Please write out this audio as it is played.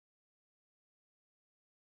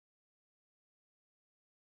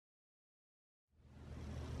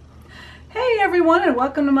Hey everyone, and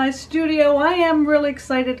welcome to my studio. I am really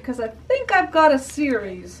excited because I think I've got a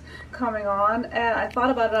series coming on, and I thought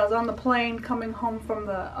about it. I was on the plane coming home from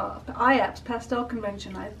the Uart Pastel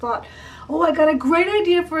convention. I thought, oh, I got a great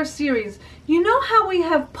idea for a series. You know how we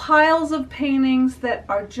have piles of paintings that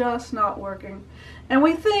are just not working, and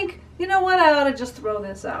we think, you know what, I ought to just throw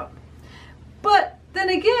this out. But then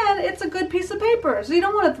again, it's a good piece of paper, so you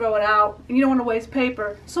don't want to throw it out, and you don't want to waste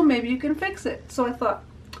paper, so maybe you can fix it. So I thought,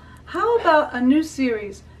 how about a new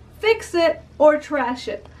series, Fix It or Trash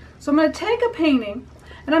It? So I'm going to take a painting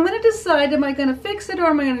and I'm going to decide, am I going to fix it or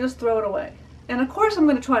am I going to just throw it away? And of course I'm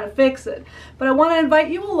going to try to fix it, but I want to invite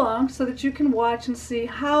you along so that you can watch and see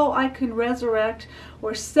how I can resurrect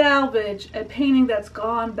or salvage a painting that's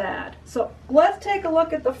gone bad. So let's take a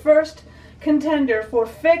look at the first contender for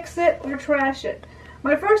Fix It or Trash It.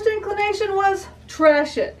 My first inclination was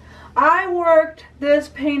trash it. I worked this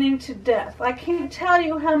painting to death. I can't tell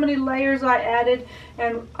you how many layers I added,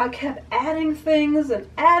 and I kept adding things, and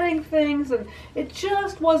it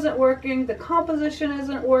just wasn't working. The composition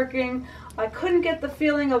isn't working. I couldn't get the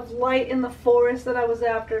feeling of light in the forest that I was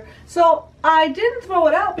after. So I didn't throw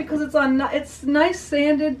it out because it's nice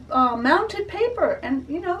sanded mounted paper, and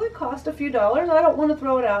you know, it cost a few dollars. I don't want to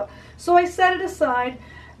throw it out. So I set it aside.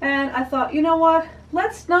 And I thought, you know what,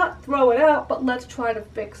 let's not throw it out, but let's try to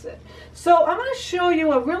fix it. So I'm going to show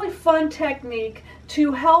you a really fun technique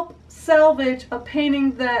to help salvage a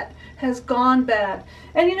painting that has gone bad.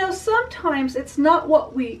 And you know, sometimes it's not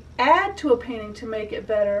what we add to a painting to make it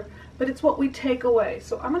better, but it's what we take away.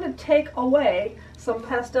 So I'm going to take away some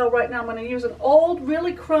pastel right now. I'm going to use an old,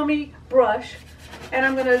 really crummy brush, and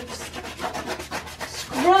I'm going to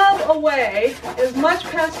scrub away as much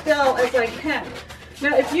pastel as I can.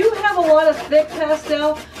 Now, if you have a lot of thick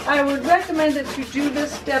pastel, I would recommend that you do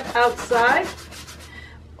this step outside.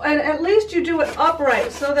 And at least you do it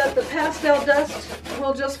upright so that the pastel dust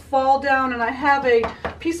will just fall down. And I have a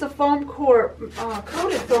piece of foam core,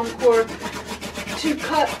 coated foam core, to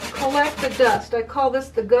collect the dust. I call this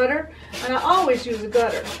the gutter, and I always use a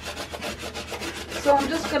gutter. So I'm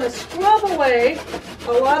just going to scrub away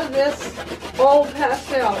a lot of this old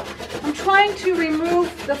pastel. I'm trying to remove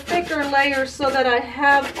the thicker layers so that I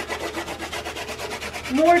have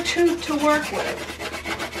more tooth to work with.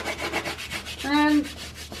 And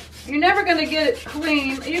you're never going to get it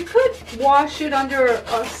clean. You could wash it under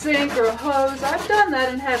a sink or a hose. I've done that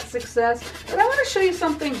and had success. But I want to show you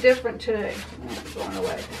something different today. Oh, it's going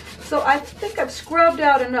away. So I think I've scrubbed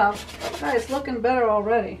out enough. Guys, it's looking better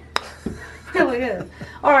already. It really is.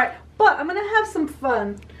 Alright, but I'm going to have some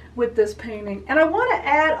fun with this painting, and I want to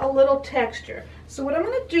add a little texture. So what I'm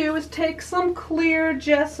going to do is take some clear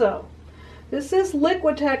gesso. This is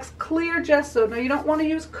Liquitex clear gesso. Now you don't want to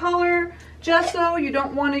use color gesso, you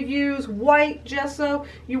don't want to use white gesso,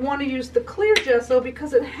 you want to use the clear gesso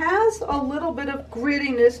because it has a little bit of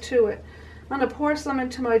grittiness to it. I'm going to pour some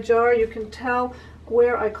into my jar. You can tell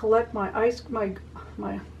where I collect my ice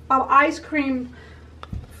cream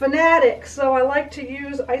fanatic, so I like to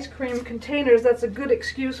use ice cream containers. That's a good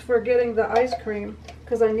excuse for getting the ice cream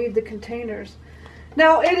because I need the containers.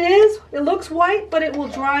 Now it looks white, but it will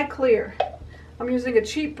dry clear. I'm using a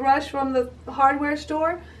cheap brush from the hardware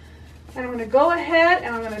store, and I'm going to go ahead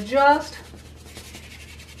and I'm going to just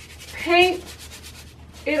paint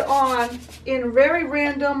it on in very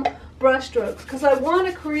random brush strokes because I want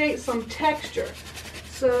to create some texture.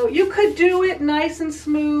 So you could do it nice and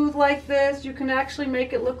smooth like this. You can actually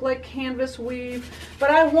make it look like canvas weave,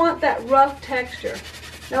 but I want that rough texture.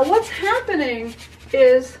 Now what's happening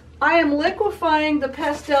is I am liquefying the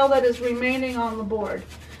pastel that is remaining on the board.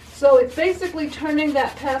 So it's basically turning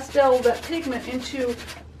that pastel, that pigment, into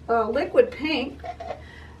liquid paint,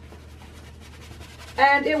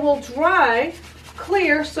 and it will dry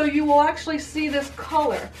clear so you will actually see this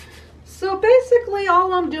color. So basically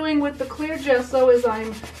all I'm doing with the clear gesso is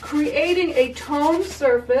I'm creating a toned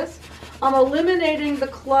surface. I'm eliminating the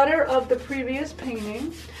clutter of the previous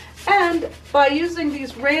painting. And by using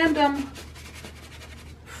these random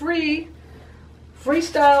freestyle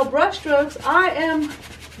brush strokes, I am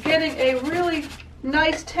getting a really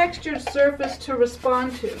nice textured surface to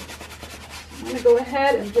respond to. I'm going to go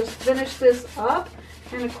ahead and just finish this up.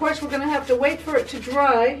 And of course we're going to have to wait for it to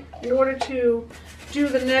dry in order to do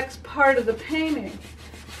the next part of the painting.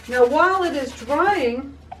 Now while it is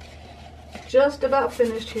drying, just about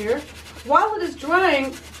finished here, while it is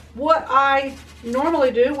drying, what I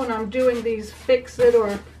normally do when I'm doing these Fix It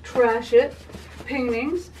or Trash It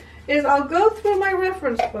paintings is I'll go through my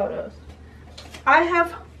reference photos. I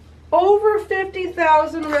have over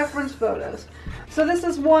 50,000 reference photos. So this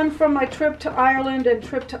is one from my trip to Ireland and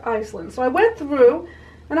trip to Iceland. So I went through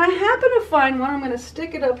And I happen to find one, I'm going to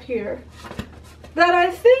stick it up here, that I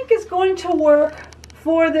think is going to work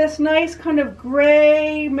for this nice kind of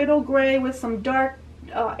gray, middle gray with some dark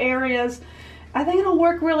areas. I think it'll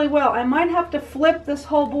work really well. I might have to flip this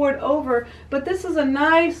whole board over, but this is a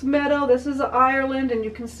nice meadow. This is Ireland, and you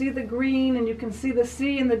can see the green, and you can see the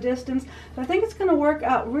sea in the distance. I think it's going to work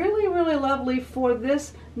out really, really lovely for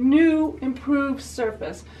this new, improved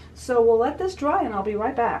surface. So we'll let this dry, and I'll be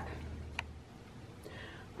right back.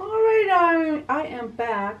 Alright, I am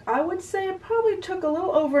back. I would say it probably took a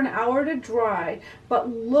little over an hour to dry, but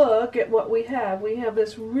look at what we have. We have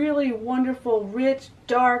this really wonderful, rich,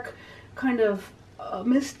 dark, kind of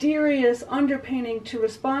mysterious underpainting to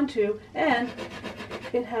respond to, and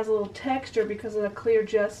it has a little texture because of the clear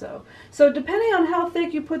gesso. So depending on how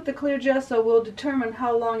thick you put the clear gesso will determine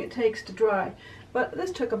how long it takes to dry. But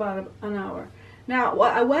this took about an hour. Now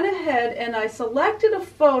I went ahead and I selected a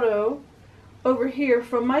photo over here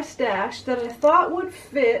from my stash that I thought would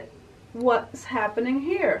fit what's happening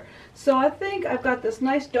here. So I think I've got this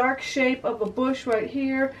nice dark shape of a bush right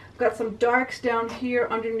here. I've got some darks down here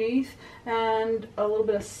underneath and a little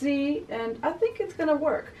bit of sea, and I think it's going to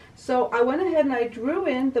work. So I went ahead and I drew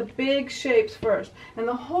in the big shapes first. And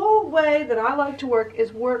the whole way that I like to work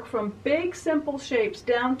is work from big simple shapes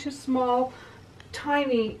down to small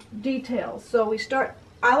tiny details. So we start,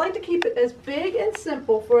 I like to keep it as big and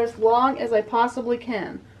simple for as long as I possibly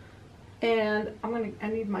can. And I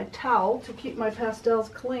need my towel to keep my pastels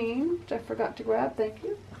clean, which I forgot to grab, thank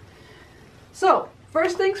you. So,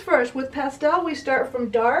 first things first, with pastel we start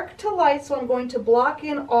from dark to light, so I'm going to block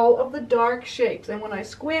in all of the dark shapes. And when I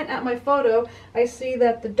squint at my photo, I see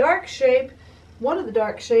that the dark shape, one of the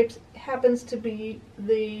dark shapes, happens to be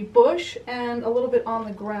the bush and a little bit on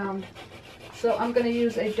the ground. So I'm going to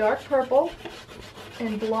use a dark purple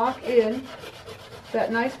and block in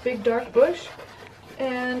that nice big dark bush.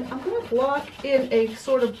 And I'm going to block in a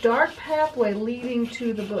sort of dark pathway leading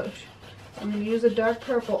to the bush. I'm going to use a dark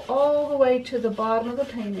purple all the way to the bottom of the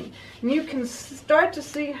painting. And you can start to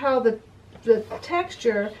see how the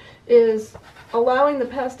texture is allowing the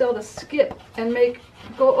pastel to skip and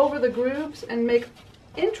go over the grooves and make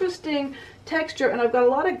interesting texture. And I've got a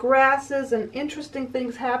lot of grasses and interesting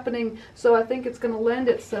things happening, so I think it's going to lend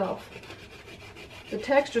itself. The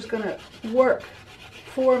texture is going to work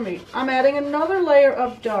for me. I'm adding another layer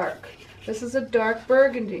of dark. This is a dark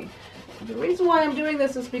burgundy. The reason why I'm doing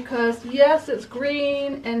this is because, yes, it's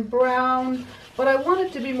green and brown, but I want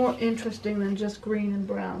it to be more interesting than just green and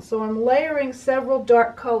brown. So I'm layering several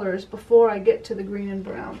dark colors before I get to the green and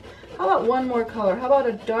brown. How about one more color? How about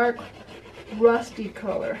a dark rusty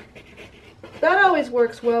color? That always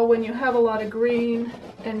works well when you have a lot of green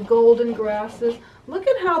and golden grasses. Look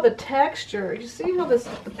at how the texture, you see how the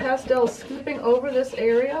pastel is skipping over this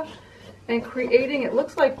area and creating, it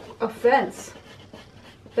looks like a fence.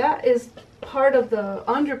 That is part of the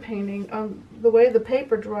underpainting, the way the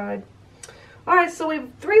paper dried. Alright, so we have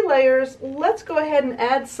 3 layers. Let's go ahead and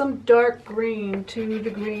add some dark green to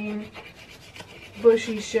the green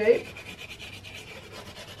bushy shape.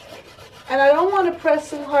 And I don't want to press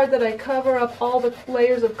so hard that I cover up all the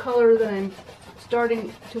layers of color that I'm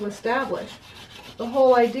starting to establish. The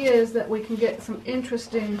whole idea is that we can get some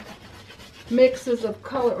interesting mixes of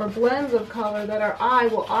color or blends of color that our eye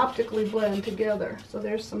will optically blend together. So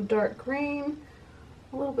there's some dark green,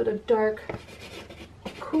 a little bit of dark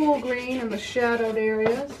cool green in the shadowed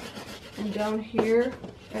areas, and down here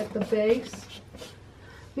at the base.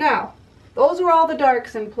 Now, those are all the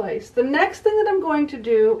darks in place. The next thing that I'm going to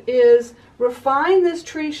do is refine this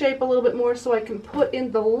tree shape a little bit more so I can put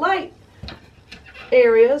in the light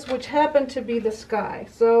areas, which happen to be the sky.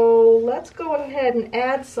 So let's go ahead and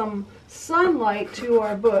add some sunlight to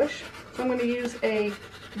our bush. So I'm going to use a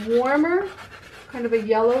warmer, kind of a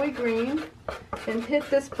yellowy green, and hit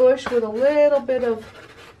this bush with a little bit of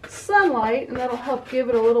sunlight, and that'll help give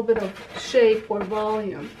it a little bit of shape or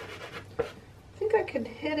volume. I think I could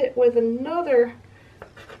hit it with another,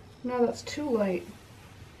 no, that's too light.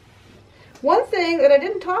 One thing that I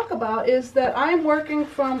didn't talk about is that I'm working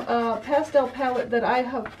from a pastel palette that I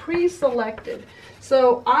have pre-selected.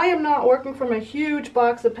 So I am not working from a huge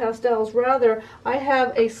box of pastels, rather I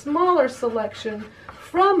have a smaller selection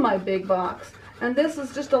from my big box. And this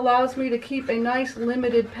just allows me to keep a nice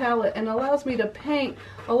limited palette and allows me to paint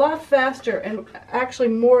a lot faster and actually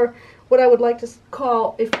more, what I would like to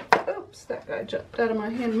call, oops, that guy jumped out of my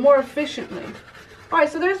hand, more efficiently. Alright,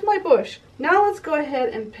 so there's my bush. Now let's go ahead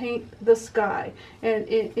and paint the sky. And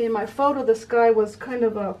in my photo, the sky was kind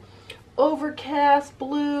of a overcast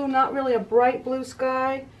blue, not really a bright blue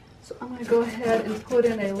sky. So I'm going to go ahead and put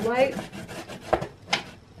in a light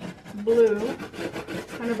blue,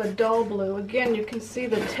 kind of a dull blue. Again, you can see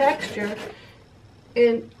the texture.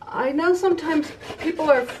 And I know sometimes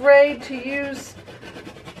people are afraid to use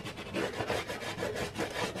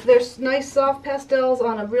their nice soft pastels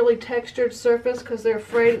on a really textured surface because they're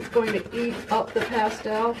afraid it's going to eat up the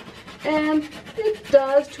pastel. And it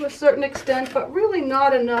does to a certain extent, but really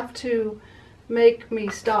not enough to make me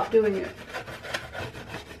stop doing it.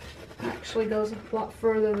 Actually goes a lot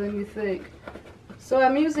further than you think. So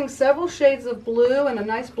I'm using several shades of blue and a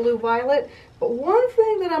nice blue violet, but one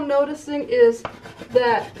thing that I'm noticing is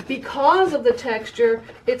that because of the texture,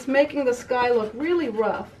 it's making the sky look really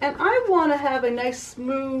rough. And I want to have a nice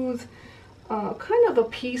smooth, kind of a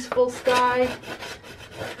peaceful sky.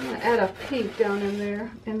 I'm going to add a pink down in there,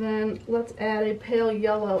 and then let's add a pale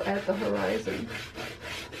yellow at the horizon.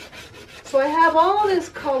 So I have all these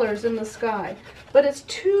colors in the sky, but it's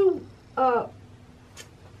too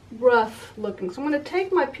rough looking. So I'm going to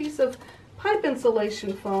take my piece of pipe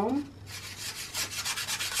insulation foam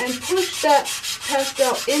and push that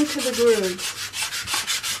pastel into the grooves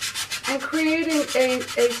and creating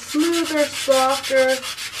a smoother, softer,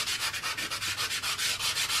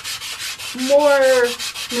 more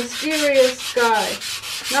mysterious sky.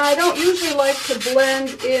 Now I don't usually like to blend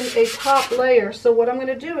in a top layer, so what I'm going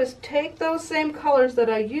to do is take those same colors that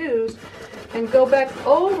I used and go back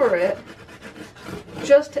over it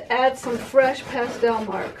just to add some fresh pastel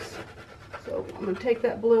marks. So I'm going to take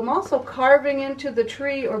that blue. I'm also carving into the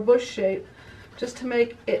tree or bush shape just to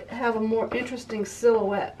make it have a more interesting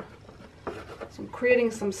silhouette. So I'm creating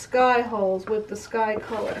some sky holes with the sky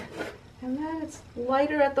color. And then it's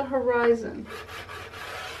lighter at the horizon.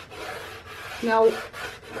 Now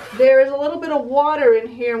there is a little bit of water in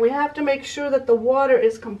here, and we have to make sure that the water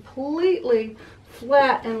is completely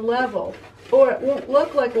flat and level, or it won't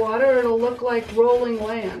look like water, it'll look like rolling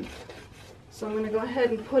land. So I'm going to go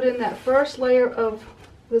ahead and put in that first layer of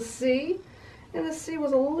the sea, and the sea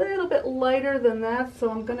was a little bit lighter than that,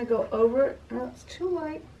 so I'm going to go over it. Oh, it's too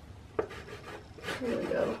light. Here we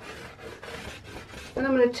go. And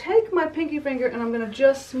I'm going to take my pinky finger and I'm going to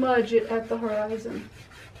just smudge it at the horizon.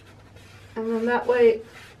 And then that way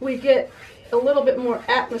we get a little bit more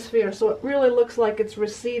atmosphere, so it really looks like it's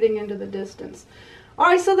receding into the distance.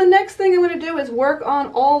 Alright, so the next thing I'm going to do is work on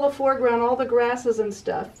all the foreground, all the grasses and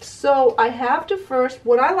stuff. So I have to first,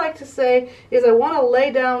 what I like to say is I want to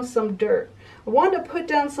lay down some dirt. I want to put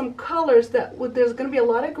down some colors that there's going to be a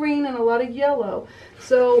lot of green and a lot of yellow.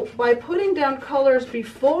 So by putting down colors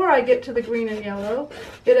before I get to the green and yellow,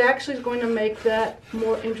 it actually is going to make that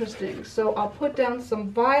more interesting. So I'll put down some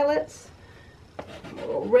violets, a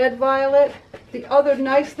little red violet. The other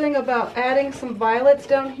nice thing about adding some violets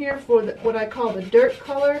down here for what I call the dirt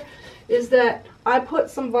color is that I put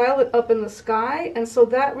some violet up in the sky, and so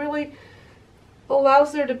that really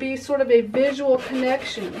allows there to be sort of a visual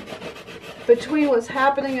connection between what's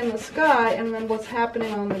happening in the sky and then what's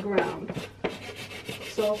happening on the ground.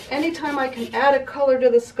 So anytime I can add a color to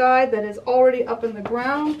the sky that is already up in the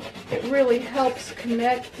ground, it really helps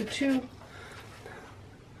connect the two.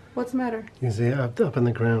 What's the matter? You see, up in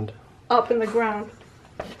the ground. Up in the ground.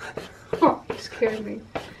 Oh, you scared me.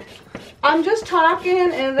 I'm just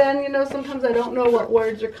talking, and then, you know, sometimes I don't know what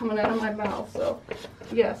words are coming out of my mouth. So,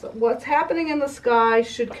 yes, what's happening in the sky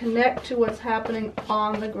should connect to what's happening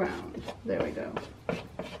on the ground. There we go.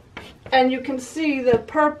 And you can see the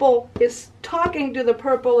purple is talking to the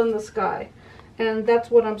purple in the sky. And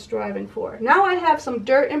that's what I'm striving for. Now I have some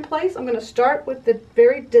dirt in place. I'm going to start with the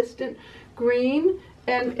very distant green.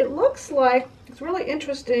 And it looks like, it's really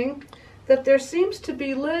interesting, that there seems to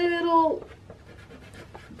be little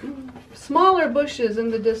smaller bushes in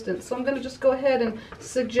the distance. So I'm going to just go ahead and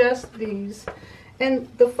suggest these. And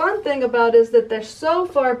the fun thing about it is that they're so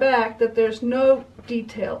far back that there's no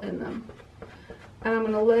detail in them. And I'm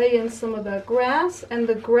going to lay in some of the grass, and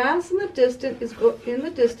the grass in the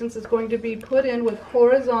distance is going to be put in with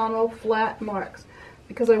horizontal flat marks,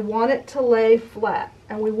 because I want it to lay flat,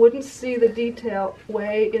 and we wouldn't see the detail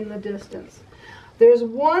way in the distance. There's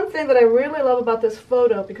one thing that I really love about this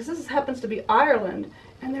photo, because this happens to be Ireland,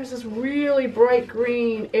 and there's this really bright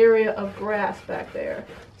green area of grass back there.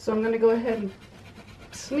 So I'm going to go ahead and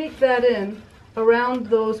sneak that in around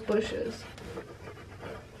those bushes.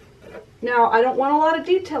 Now, I don't want a lot of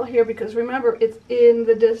detail here because remember, it's in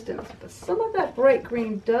the distance, but some of that bright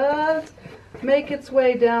green does make its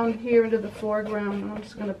way down here into the foreground, and I'm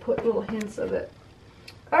just going to put little hints of it.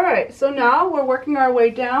 Alright, so now we're working our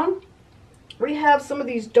way down. We have some of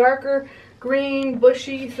these darker green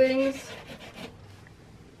bushy things,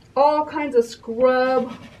 all kinds of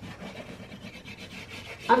scrub.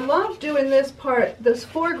 I love doing this part, this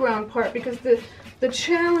foreground part, because the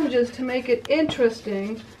challenge is to make it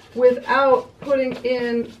interesting without putting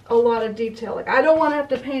in a lot of detail. Like, I don't want to have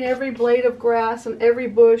to paint every blade of grass and every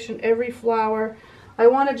bush and every flower. I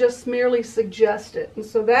want to just merely suggest it. And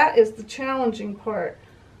so that is the challenging part.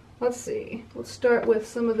 Let's see. Let's start with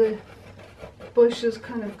some of the bushes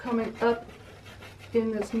kind of coming up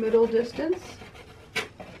in this middle distance.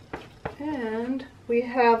 And we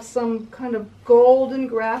have some kind of golden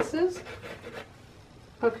grasses.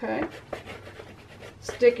 Okay.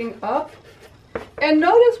 Sticking up. And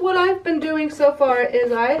notice what I've been doing so far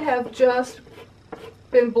is I have just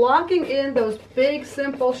been blocking in those big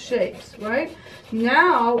simple shapes, right?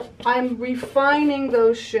 Now I'm refining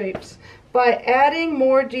those shapes by adding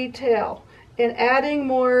more detail and adding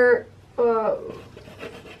more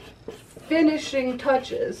finishing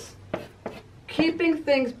touches, keeping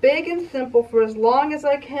things big and simple for as long as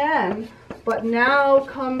I can, but now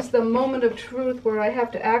comes the moment of truth where I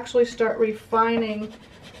have to actually start refining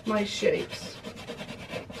my shapes.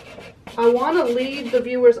 I want to lead the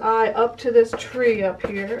viewer's eye up to this tree up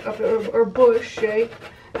here, or bush shape,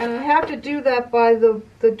 and I have to do that by the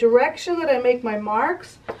direction that I make my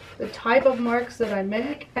marks, the type of marks that I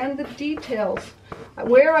make, and the details,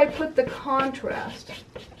 where I put the contrast.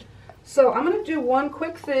 So I'm going to do one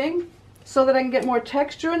quick thing so that I can get more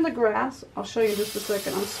texture in the grass. I'll show you just a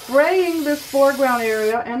second. I'm spraying this foreground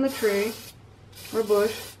area and the tree, or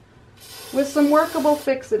bush, with some Workable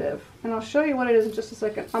Fixative. And I'll show you what it is in just a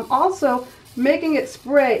second. I'm also making it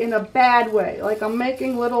spray in a bad way. Like, I'm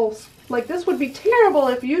making little, like, this would be terrible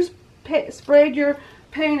if you sprayed your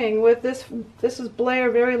painting with this. This is Blair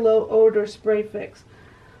Very Low Odor Spray Fix.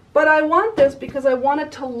 But I want this because I want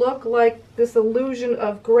it to look like this illusion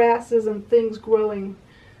of grasses and things growing.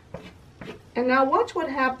 And now watch what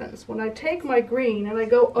happens when I take my green and I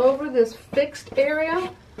go over this fixed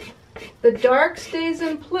area. The dark stays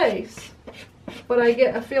in place, but I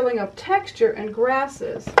get a feeling of texture and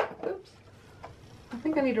grasses. Oops. I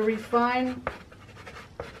think I need to refine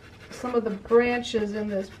some of the branches in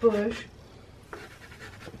this bush.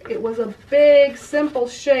 It was a big, simple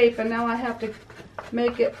shape, and now I have to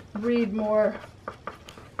make it read more,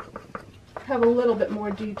 have a little bit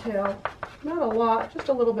more detail. Not a lot, just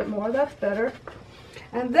a little bit more. That's better.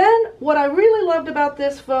 And then what I really loved about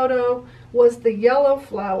this photo was the yellow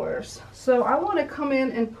flowers. So I want to come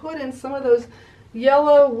in and put in some of those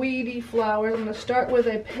yellow weedy flowers. I'm going to start with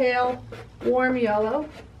a pale warm yellow.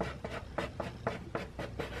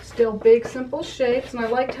 Still big simple shapes, and I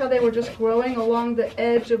liked how they were just growing along the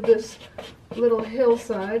edge of this little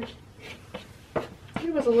hillside.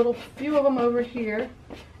 There was a few of them over here.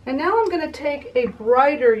 And now I'm going to take a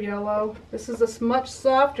brighter yellow. This is a much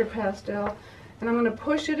softer pastel, and I'm going to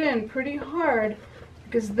push it in pretty hard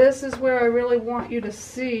because this is where I really want you to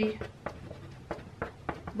see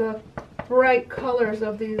the bright colors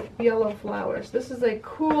of these yellow flowers. This is a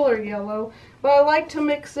cooler yellow, but I like to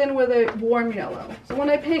mix in with a warm yellow. So when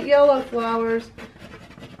I paint yellow flowers,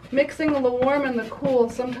 mixing the warm and the cool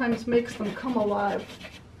sometimes makes them come alive.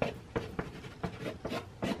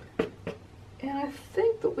 And I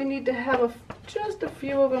think that we need to have just a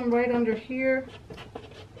few of them right under here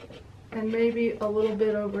and maybe a little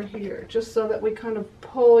bit over here, just so that we kind of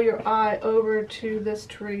pull your eye over to this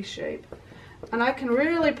tree shape. And I can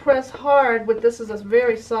really press hard with this is a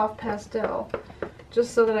very soft pastel,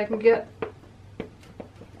 just so that I can get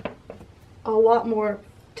a lot more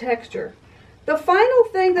texture. The final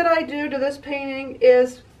thing that I do to this painting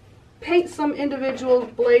is paint some individual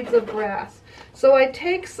blades of grass. So I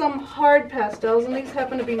take some hard pastels, and these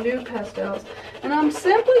happen to be Nupastels, and I'm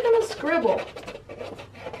simply going to scribble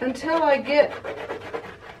until I get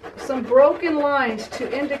some broken lines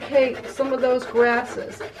to indicate some of those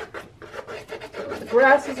grasses. The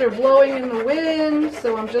grasses are blowing in the wind,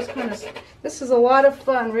 so I'm just kind of, this is a lot of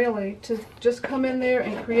fun really, to just come in there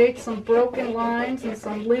and create some broken lines and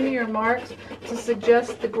some linear marks to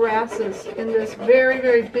suggest the grasses in this very,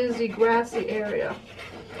 very busy grassy area.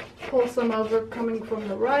 Pull some over coming from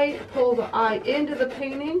the right, pull the eye into the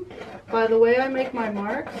painting by the way I make my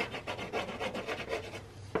marks.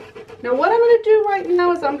 Now what I'm going to do right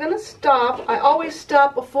now is I'm going to stop. I always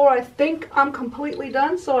stop before I think I'm completely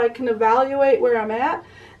done so I can evaluate where I'm at,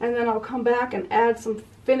 and then I'll come back and add some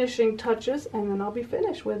finishing touches, and then I'll be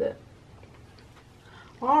finished with it.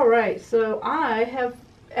 Alright, so I have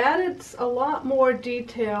added a lot more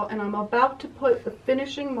detail, and I'm about to put the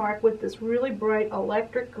finishing mark with this really bright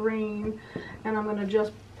electric green, and I'm going to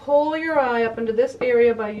just pull your eye up into this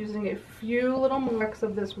area by using a few little marks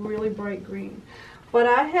of this really bright green. But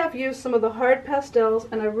I have used some of the hard pastels,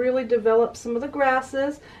 and I really developed some of the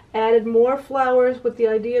grasses added more flowers with the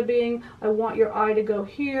idea being I want your eye to go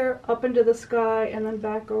here, up into the sky, and then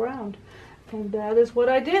back around. And that is what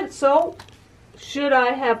I did. So, should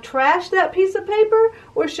I have trashed that piece of paper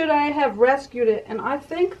or should I have rescued it? And I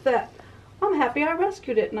think that I'm happy I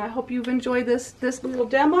rescued it, and I hope you've enjoyed this little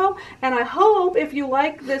demo. And I hope if you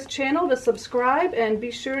like this channel to subscribe and be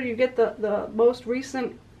sure you get the most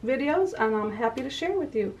recent videos, and I'm happy to share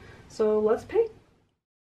with you. So let's paint.